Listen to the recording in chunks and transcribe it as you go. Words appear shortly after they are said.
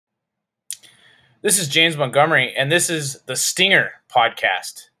This is James Montgomery, and this is the Stinger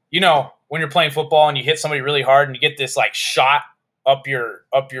podcast. You know, when you're playing football and you hit somebody really hard and you get this like shot up your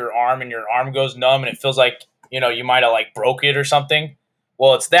arm and your arm goes numb and it feels like, you might have like broke it or something.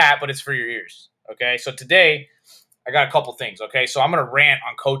 Well, it's that, but it's for your ears. Okay. So today I got a couple things. Okay. So I'm going to rant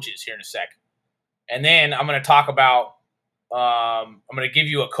on coaches here in a sec. And then I'm going to talk about, I'm going to give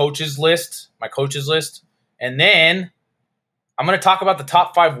you a coaches list, my coaches list. And then I'm going to talk about the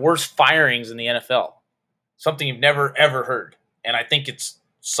top 5 worst firings in the NFL. Something you've never, ever heard. And I think it's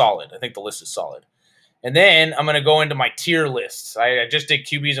solid. I think the list is solid. And then I'm going to go into my tier lists. I just did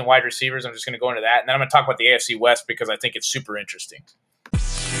QBs and wide receivers. I'm just going to go into that. And then I'm going to talk about the AFC West because I think it's super interesting.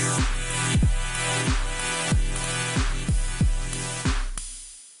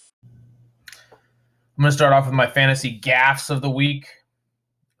 I'm going to start off with my fantasy gaffes of the week.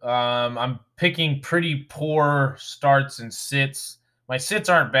 I'm picking pretty poor starts and sits. My sits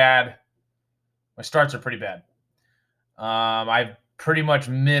aren't bad. My starts are pretty bad. I've pretty much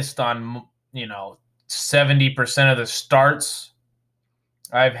missed on, 70% of the starts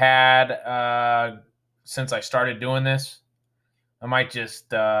I've had since I started doing this. I might just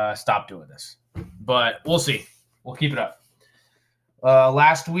stop doing this. But we'll see. We'll keep it up.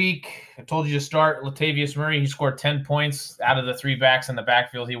 Last week, I told you to start Latavius Murray. He scored 10 points out of the 3 backs in the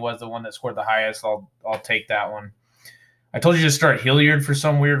backfield. He was the one that scored the highest. I'll take that one. I told you to start Hilliard for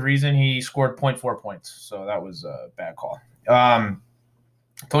some weird reason. He scored 0.4 points, so that was a bad call.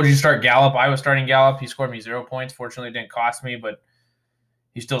 I told you to start Gallup. I was starting Gallup. He scored me 0 points. Fortunately, it didn't cost me, but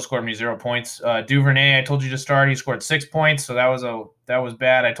he still scored me 0 points. Duvernay, I told you to start. He scored 6 points, so that was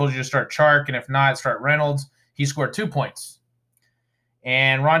bad. I told you to start Chark, and if not, start Reynolds. He scored 2 points.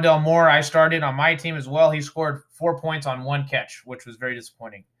 And Rondell Moore, I started on my team as well. He scored 4 points on 1 catch, which was very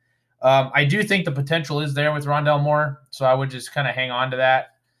disappointing. I do think the potential is there with Rondell Moore, so I would just kind of hang on to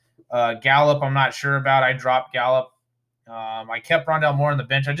that. Gallup, I'm not sure about. I dropped Gallup. I kept Rondell Moore on the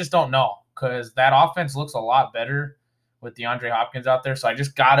bench. I just don't know because that offense looks a lot better with DeAndre Hopkins out there. So I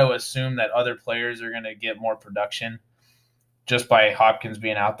just got to assume that other players are going to get more production just by Hopkins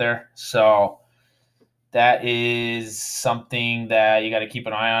being out there. So that is something that you got to keep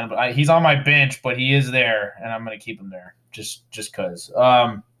an eye on. But he's on my bench, but he is there, and I'm going to keep him there just because.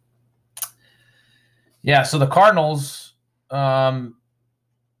 Yeah, so the Cardinals,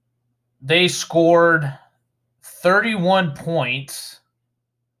 they scored 31 points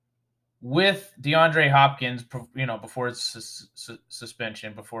with DeAndre Hopkins, before his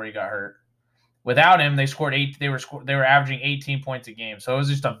suspension, before he got hurt. Without him, they scored 8. They were averaging 18 points a game. So it was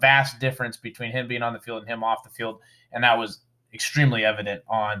just a vast difference between him being on the field and him off the field, and that was extremely evident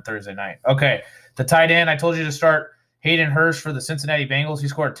on Thursday night. Okay, the tight end, I told you to start Hayden Hurst for the Cincinnati Bengals. He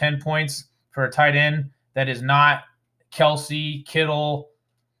scored 10 points for a tight end that is not Kelsey, Kittle,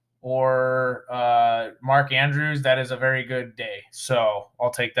 or Mark Andrews. That is a very good day. So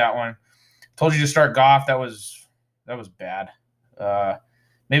I'll take that one. Told you to start Goff. That was bad.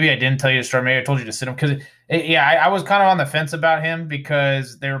 Maybe I didn't tell you to start. Maybe I told you to sit him because, I was kind of on the fence about him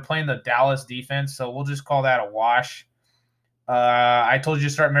because they were playing the Dallas defense. So we'll just call that a wash. I told you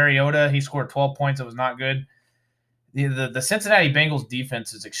to start Mariota. He scored 12 points. It was not good. The Cincinnati Bengals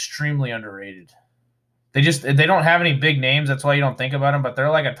defense is extremely underrated. They don't have any big names. That's why you don't think about them, but they're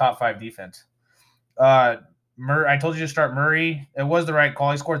like a top 5 defense. I told you to start Murray. It was the right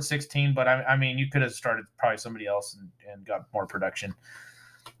call. He scored 16, but I mean, you could have started probably somebody else and got more production.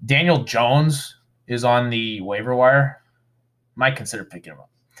 Daniel Jones is on the waiver wire. Might consider picking him up.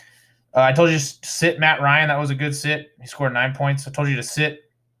 I told you to sit Matt Ryan. That was a good sit. He scored 9 points. I told you to sit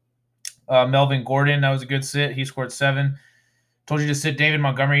Melvin Gordon. That was a good sit. He scored 7. Told you to sit David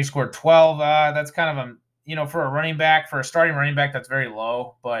Montgomery. He scored 12. That's kind of for a running back, for a starting running back, that's very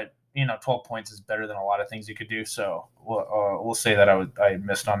low. But 12 points is better than a lot of things you could do. So we'll say that I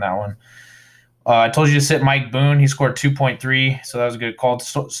missed on that one. I told you to sit Mike Boone. He scored 2.3, so that was a good call.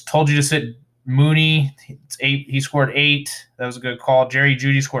 Told you to sit Mooney. It's 8. He scored 8. That was a good call. Jerry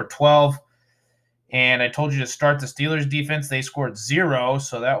Jeudy scored 12. And I told you to start the Steelers defense. They scored 0,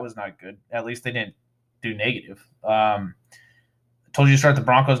 so that was not good. At least they didn't do negative. Told you to start the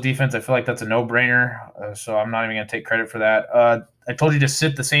Broncos defense. I feel like that's a no-brainer, so I'm not even going to take credit for that. I told you to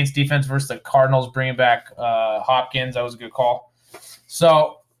sit the Saints defense versus the Cardinals, bringing back Hopkins. That was a good call.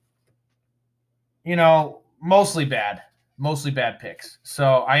 So, mostly bad picks.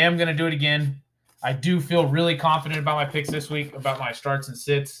 So I am going to do it again. I do feel really confident about my picks this week, about my starts and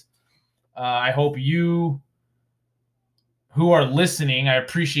sits. I hope you who are listening, I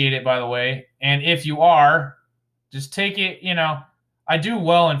appreciate it, by the way. And if you are, just take it, I do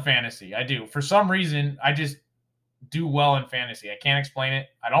well in fantasy. I do. For some reason, I just do well in fantasy. I can't explain it.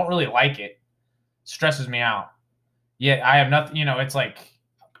 I don't really like it. stresses me out. Yeah, I have nothing, it's like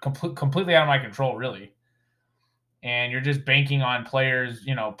completely out of my control, really. And you're just banking on players,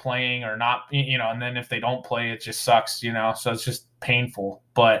 playing or not, and then if they don't play, it just sucks, so it's just painful.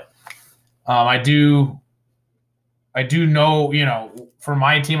 But I do know, for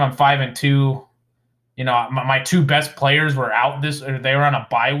my team, I'm 5-2. My two best players were out they were on a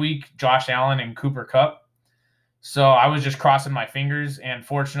bye week, Josh Allen and Cooper Kupp. So I was just crossing my fingers, and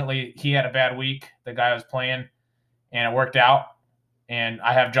fortunately, he had a bad week, the guy I was playing, and it worked out. And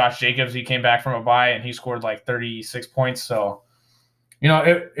I have Josh Jacobs. He came back from a bye, and he scored like 36 points. So,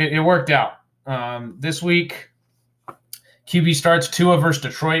 it worked out. This week, QB starts Tua versus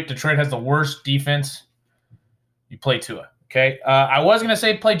Detroit. Detroit has the worst defense. You play Tua, okay? I was going to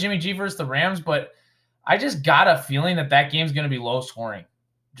say play Jimmy G versus the Rams, but I just got a feeling that game's going to be low scoring.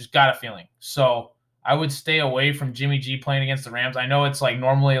 Just got a feeling. So I would stay away from Jimmy G playing against the Rams. I know it's like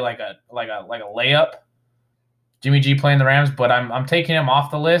normally like a layup, Jimmy G playing the Rams, but I'm taking him off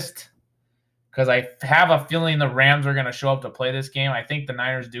the list because I have a feeling the Rams are going to show up to play this game. I think the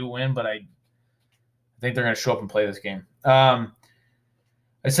Niners do win, but I think they're going to show up and play this game.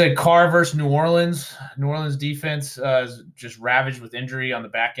 I said Carr versus New Orleans. New Orleans defense is just ravaged with injury on the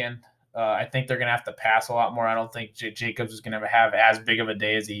back end. I think they're going to have to pass a lot more. I don't think Jacobs is going to have as big of a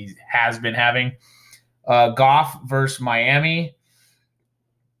day as he has been having. Goff versus Miami.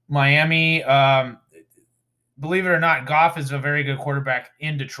 Miami, believe it or not, Goff is a very good quarterback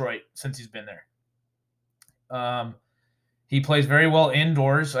in Detroit since he's been there. He plays very well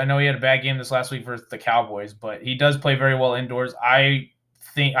indoors. I know he had a bad game this last week versus the Cowboys, but he does play very well indoors. I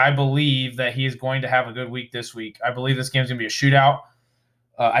believe that he is going to have a good week this week. I believe this game's going to be a shootout.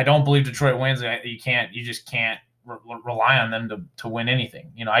 I don't believe Detroit wins. You just can't rely on them to win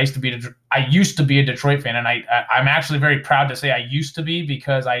anything. I used to be a Detroit fan, and I'm actually very proud to say I used to be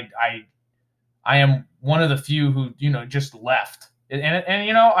because I am one of the few who just left. And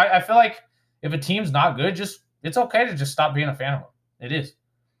I feel like if a team's not good, it's okay to just stop being a fan of them. It is.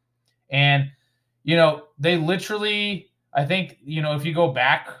 And they literally, I think, if you go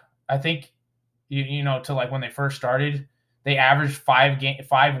back, I think to like when they first started, they averaged 5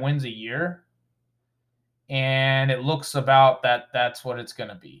 wins a year. And it looks about that's what it's going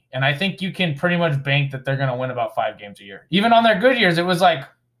to be. And I think you can pretty much bank that they're going to win about 5 games a year. Even on their good years, it was like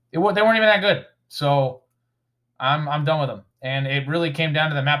they weren't even that good. So I'm done with them. And it really came down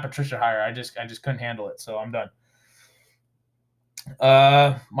to the Matt Patricia hire. I just couldn't handle it. So I'm done.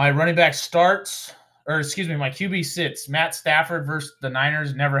 My running back starts, my QB sits. Matt Stafford versus the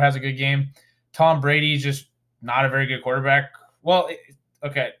Niners never has a good game. Tom Brady's just not a very good quarterback. Well,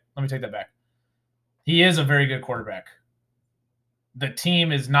 okay, let me take that back. He is a very good quarterback. The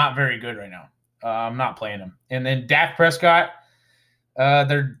team is not very good right now. I'm not playing him. And then Dak Prescott,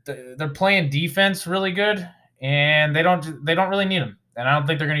 they're playing defense really good, and they don't really need him. And I don't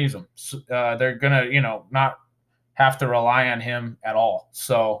think they're going to use him. So, they're going to not have to rely on him at all.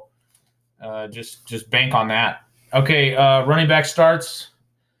 So just bank on that. Okay, running back starts.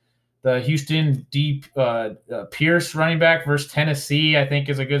 The Houston deep Pierce running back versus Tennessee, I think,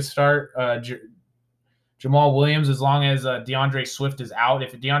 is a good start. Jamal Williams, as long as DeAndre Swift is out.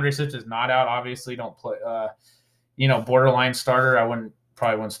 If DeAndre Swift is not out, obviously don't play. Borderline starter. I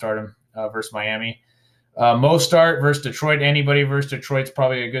probably wouldn't start him versus Miami. Mostert versus Detroit. Anybody versus Detroit's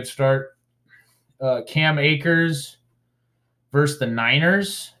probably a good start. Cam Akers versus the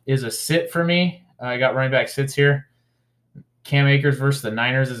Niners is a sit for me. I got running back sits here. Cam Akers versus the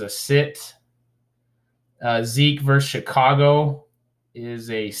Niners is a sit. Zeke versus Chicago is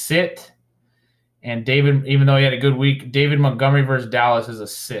a sit. And David, even though he had a good week, David Montgomery versus Dallas is a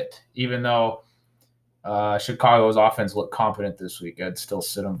sit. Even though Chicago's offense looked competent this week, I'd still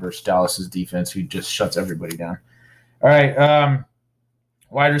sit him versus Dallas's defense, who just shuts everybody down. All right,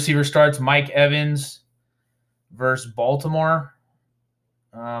 wide receiver starts Mike Evans versus Baltimore.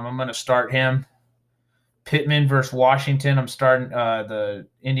 I'm going to start him. Pittman versus Washinton. I'm starting the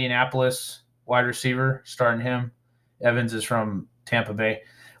Indianapolis wide receiver, starting him. Evans is from Tampa Bay.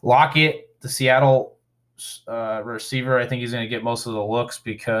 Lockett, the Seattle receiver, I think he's going to get most of the looks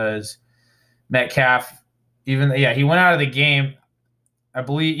because Metcalf, he went out of the game. I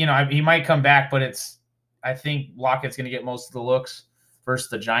believe, he might come back, but I think Lockett's going to get most of the looks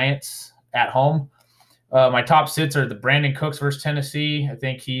versus the Giants at home. My top sits are the Brandon Cooks versus Tennessee. I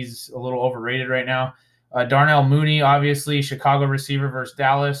think he's a little overrated right now. Darnell Mooney, obviously, Chicago receiver versus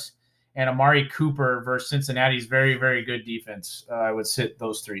Dallas, and Amari Cooper versus Cincinnati's very, very good defense. I would sit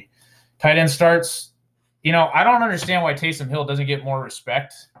those three. Tight end starts. I don't understand why Taysom Hill doesn't get more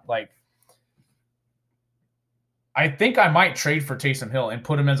respect. Like, I think I might trade for Taysom Hill and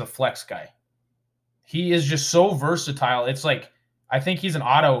put him as a flex guy. he is just so versatile. It's like, I think he's an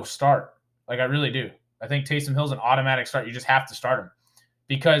auto start. Like, I really do. I think Taysom Hill's an automatic start. You just have to start him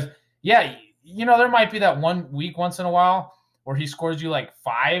because, yeah, there might be that 1 week once in a while where he scores you like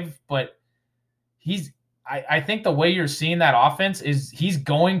 5, but I think the way you're seeing that offense is he's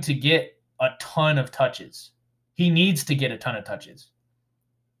going to get a ton of touches. He needs to get a ton of touches.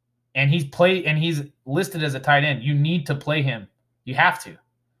 And he's listed as a tight end. You need to play him. You have to.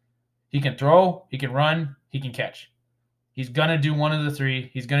 He can throw, he can run, he can catch. He's going to do one of the three.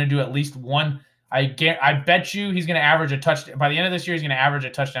 He's going to do at least one. I bet you he's going to average a touchdown. By the end of this year, he's going to average a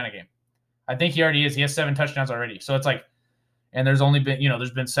touchdown a game. I think he already is. He has 7 touchdowns already. So it's like, and there's only been,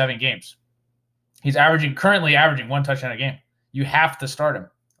 there's been 7 games. He's currently averaging 1 touchdown a game. You have to start him.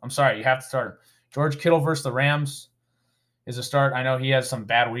 I'm sorry, you have to start him. George Kittle versus the Rams is a start. I know he has some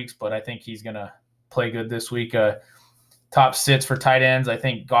bad weeks, but I think he's going to play good this week. Top sits for tight ends. I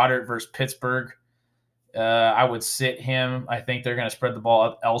think Goedert versus Pittsburgh. I would sit him. I think they're going to spread the ball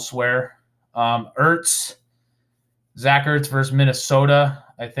up elsewhere. Ertz, Zach Ertz versus Minnesota.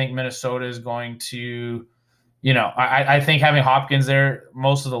 I think Minnesota is going to, I think having Hopkins there,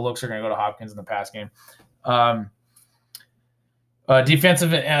 most of the looks are going to go to Hopkins in the pass game. Defense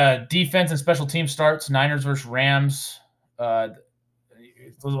and special team starts. Niners versus Rams.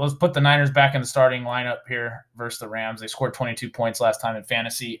 Let's put the Niners back in the starting lineup here versus the Rams. They scored 22 points last time in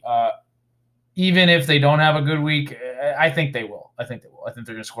fantasy. Even if they don't have a good week, I think they will. I think they're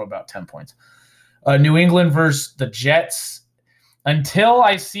going to score about 10 points. New England versus the Jets. Until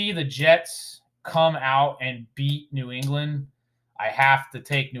I see the Jets come out and beat New England, I have to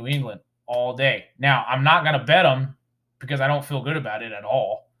take New England all day. Now, I'm not going to bet them because I don't feel good about it at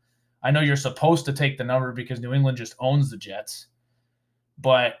all. I know you're supposed to take the number because New England just owns the Jets.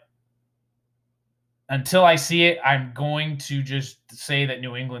 But until I see it, I'm going to just say that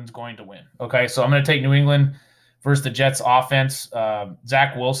New England's going to win. Okay, so I'm going to take New England versus the Jets offense.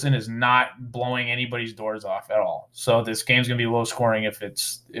 Zach Wilson is not blowing anybody's doors off at all. So this game's going to be low scoring if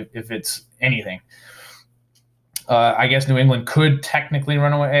it's anything. I guess New England could technically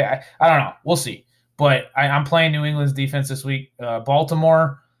run away. I don't know. We'll see. But I'm playing New England's defense this week.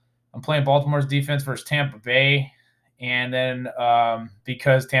 Baltimore, I'm playing Baltimore's defense versus Tampa Bay. And then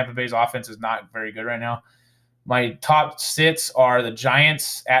because Tampa Bay's offense is not very good right now, my top sits are the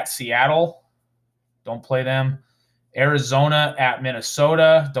Giants at Seattle. Don't play them. Arizona at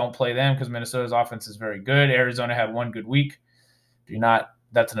Minnesota. Don't play them because Minnesota's offense is very good. Arizona had 1 good week.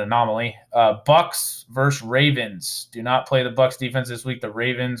 That's an anomaly. Bucks versus Ravens. Do not play the Bucks defense this week. The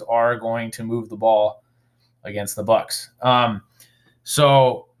Ravens are going to move the ball against the Bucks.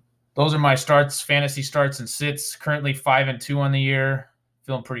 So those are my starts, fantasy starts and sits. Currently 5-2 on the year.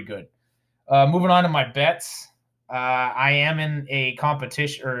 Feeling pretty good. Moving on to my bets. I am in a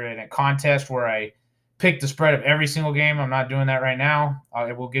competition or in a contest where I pick the spread of every single game. I'm not doing that right now.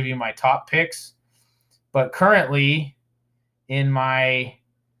 I will give you my top picks. But currently in my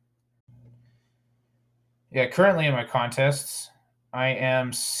contests, I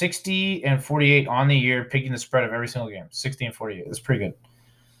am 60-48 on the year, picking the spread of every single game. 60-48. That's pretty good.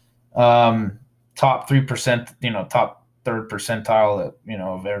 Top 3%, top third percentile,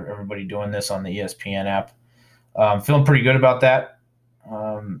 of everybody doing this on the ESPN app. Feeling pretty good about that.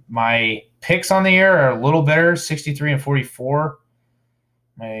 My picks on the year are a little better, 63-44.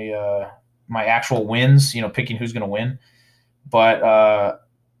 My actual wins, picking who's going to win. But,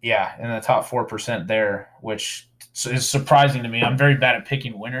 in the top 4% there, which is surprising to me. I'm very bad at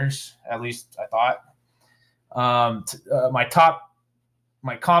picking winners, at least I thought.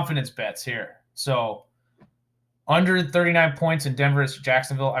 My confidence bets here. So under 39 points in Denver versus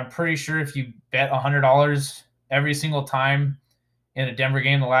Jacksonville, I'm pretty sure if you bet $100 every single time in a Denver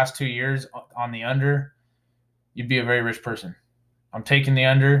game the last 2 years on the under, you'd be a very rich person. I'm taking the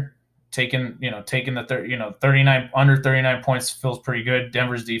under. Taking the 39 under 39 points feels pretty good.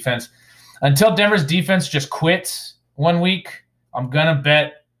 Denver's defense, until Denver's defense just quits 1 week, I'm gonna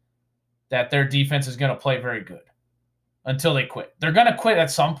bet that their defense is gonna play very good until they quit. They're gonna quit at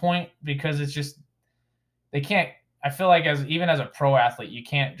some point because it's just they can't. I feel like even as a pro athlete, you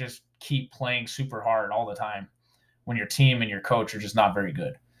can't just keep playing super hard all the time when your team and your coach are just not very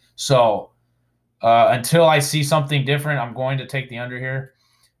good. So until I see something different, I'm going to take the under here.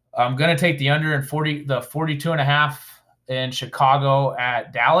 I'm going to take the under in 42.5 in Chicago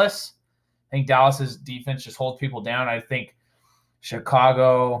at Dallas. I think Dallas's defense just holds people down. I think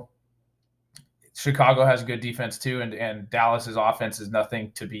Chicago has a good defense too, and Dallas's offense is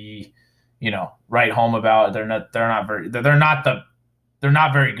nothing to be, write home about. They're not very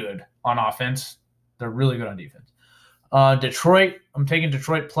good on offense. They're really good on defense. Detroit, I'm taking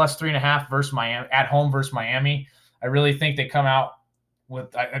Detroit plus 3.5 versus Miami at home versus Miami. I really think they come out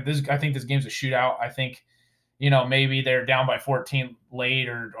with I think this game's a shootout. I think, maybe they're down by 14 late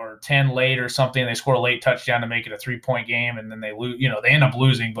or 10 late or something. They score a late touchdown to make it a 3-point game, and then they lose. They end up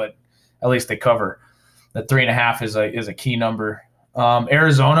losing, but at least they cover. The 3.5 is a key number.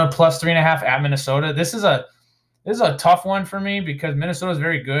 Arizona plus 3.5 at Minnesota. This is a tough one for me because Minnesota is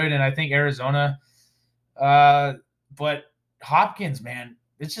very good, and I think Arizona. But Hopkins, man,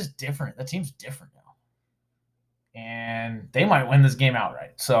 it's just different. The team's different now, and they might win this game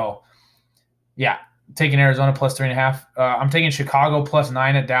outright. So, yeah, taking Arizona plus 3.5. I'm taking Chicago plus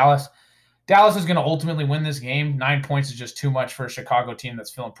 9 at Dallas. Dallas is going to ultimately win this game. 9 points is just too much for a Chicago team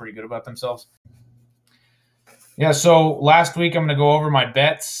that's feeling pretty good about themselves. Yeah, so last week I'm going to go over my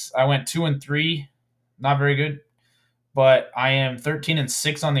bets. I went 2-3, not very good, but I am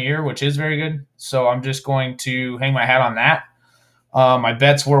 13-6 on the year, which is very good. So I'm just going to hang my hat on that. My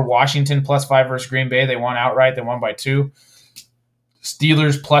bets were Washinton plus 5 versus Green Bay. They won outright. They won by 2.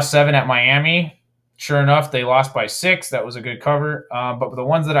 Steelers plus 7 at Miami. Sure enough, they lost by 6. That was a good cover. But the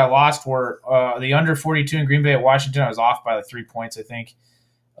ones that I lost were the under 42 in Green Bay at Washington. I was off by 3 points, I think,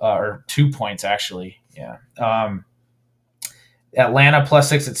 or 2 points actually. Yeah. Atlanta plus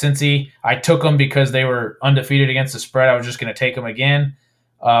 6 at Cincy. I took them because they were undefeated against the spread. I was just going to take them again.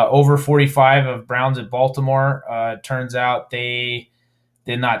 Over 45 of Browns at Baltimore. Turns out they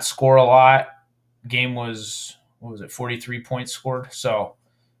did not score a lot. Game was, 43 points scored. So,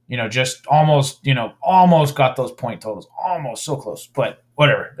 just almost got those point totals. Almost, so close. But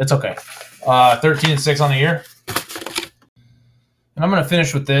whatever. It's okay. 13-6 on the year. And I'm going to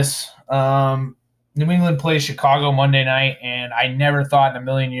finish with this. New England plays Chicago Monday night, and I never thought in a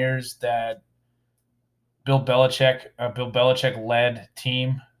million years that Bill Belichick-led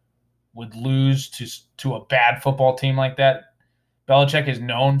team would lose to a bad football team like that. Belichick is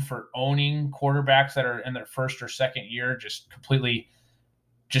known for owning quarterbacks that are in their first or second year, just completely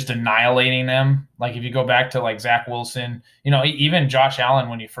annihilating them. Like if you go back to like Zach Wilson, even Josh Allen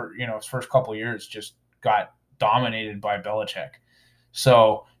when his first couple of years just got dominated by Belichick.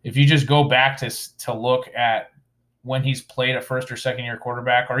 So if you just go back to look at when he's played a first or second year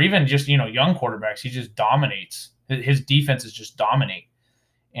quarterback, or even just, young quarterbacks, he just dominates. His defenses just dominate.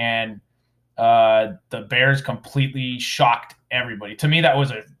 And the Bears completely shocked everybody. To me, that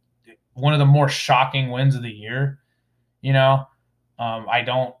was one of the more shocking wins of the year.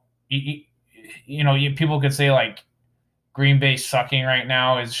 People could say like Green Bay sucking right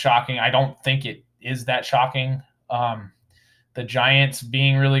now is shocking. I don't think it is that shocking. The Giants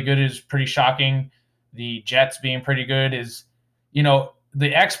being really good is pretty shocking. The Jets being pretty good is,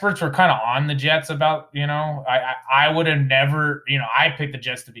 the experts were kind of on the Jets about, I would have never, I picked the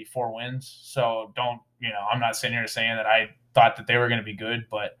Jets to be 4 wins. So don't, I'm not sitting here saying that I thought that they were going to be good,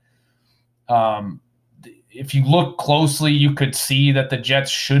 but if you look closely, you could see that the Jets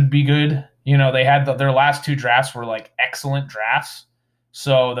should be good. They had their last 2 drafts were like excellent drafts.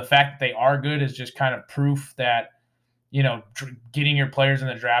 So the fact that they are good is just kind of proof that, getting your players in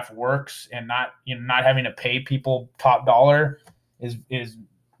the draft works, and not having to pay people top dollar is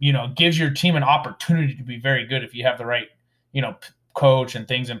gives your team an opportunity to be very good if you have the right, coach and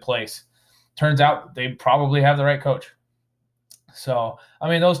things in place. Turns out they probably have the right coach. So,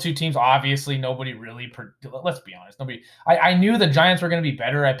 those 2 teams, obviously nobody really, let's be honest, I knew the Giants were going to be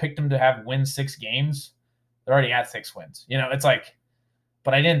better. I picked them to win 6 games. They're already at 6 wins. It's like,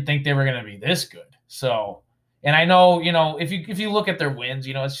 but I didn't think they were going to be this good. So, and I know, if you look at their wins,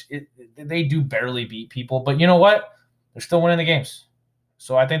 they do barely beat people, but you know what? They're still winning the games.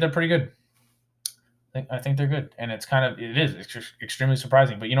 So I think they're pretty good. I think they're good. And it's extremely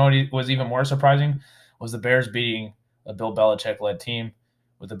surprising. But you know what was even more surprising was the Bears beating a Bill Belichick-led team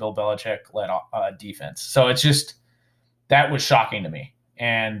with a Bill Belichick-led defense. So it's just, that was shocking to me.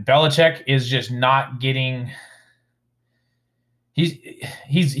 And Belichick is just not getting –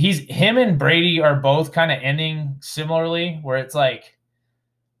 him and Brady are both kind of ending similarly, where it's like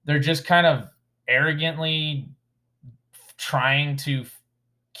they're just kind of arrogantly trying to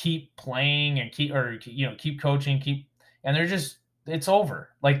keep playing and keep coaching, and they're just, it's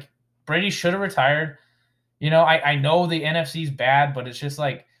over. Like Brady should have retired. I know the NFC's bad, but it's just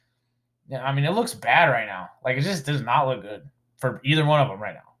like, it looks bad right now. Like it just does not look good for either one of them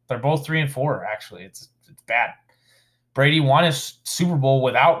right now. They're both 3-4 actually. It's bad. Brady won his Super Bowl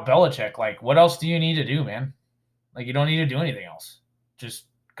without Belichick. Like, what else do you need to do, man? Like, you don't need to do anything else. Just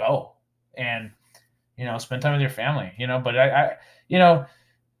go and, spend time with your family, But I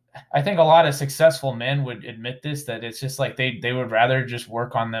think a lot of successful men would admit this, that it's just like they would rather just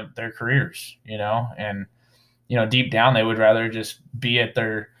work on their careers, and, deep down they would rather just be at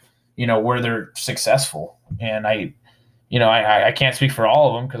their, where they're successful. And I can't speak for all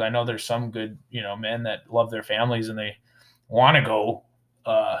of them, because I know there's some good, men that love their families and they want to go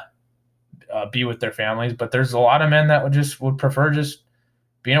be with their families. But there's a lot of men that would prefer just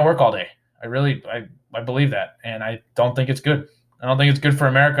being at work all day. I believe that, and I don't think it's good. I don't think it's good for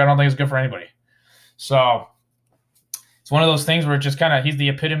America. I don't think it's good for anybody. So it's one of those things where it just kind of, he's the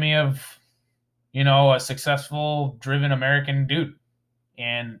epitome of, a successful, driven American dude.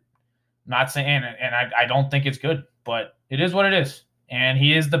 And not saying, and I don't think it's good, but it is what it is. And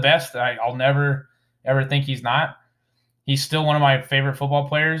he is the best. I'll never, ever think he's not. He's still one of my favorite football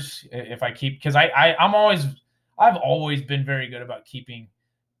players. Because I've always been very good about keeping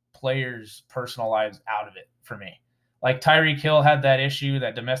players' personal lives out of it for me. Like Tyreek Hill had that issue,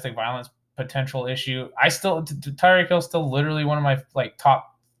 that domestic violence potential issue. Tyreek Hill's still literally one of my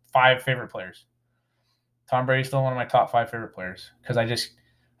top 5 favorite players. Tom Brady's still one of my top 5 favorite players, because I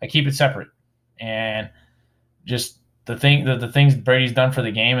keep it separate. And just the things Brady's done for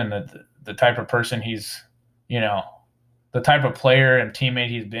the game, and the type of person he's, the type of player and teammate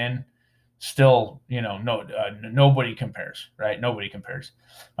he's been, still, nobody compares, right? Nobody compares.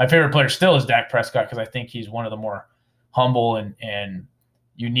 My favorite player still is Dak Prescott, because I think he's one of the more humble and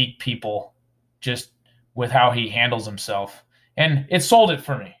unique people, just with how he handles himself. And it sold it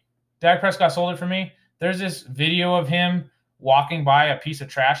for me. Dak Prescott sold it for me. There's this video of him walking by a piece of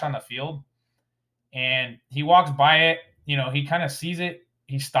trash on the field, and he walks by it, he kind of sees it,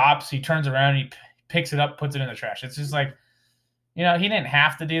 he stops, he turns around, he picks it up, puts it in the trash. It's just like, he didn't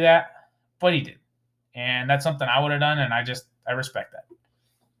have to do that, but he did. And that's something I would have done, and I respect that.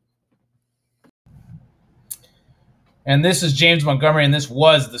 And this is James Montgomery, and this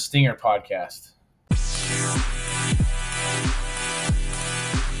was the Stinger Podcast.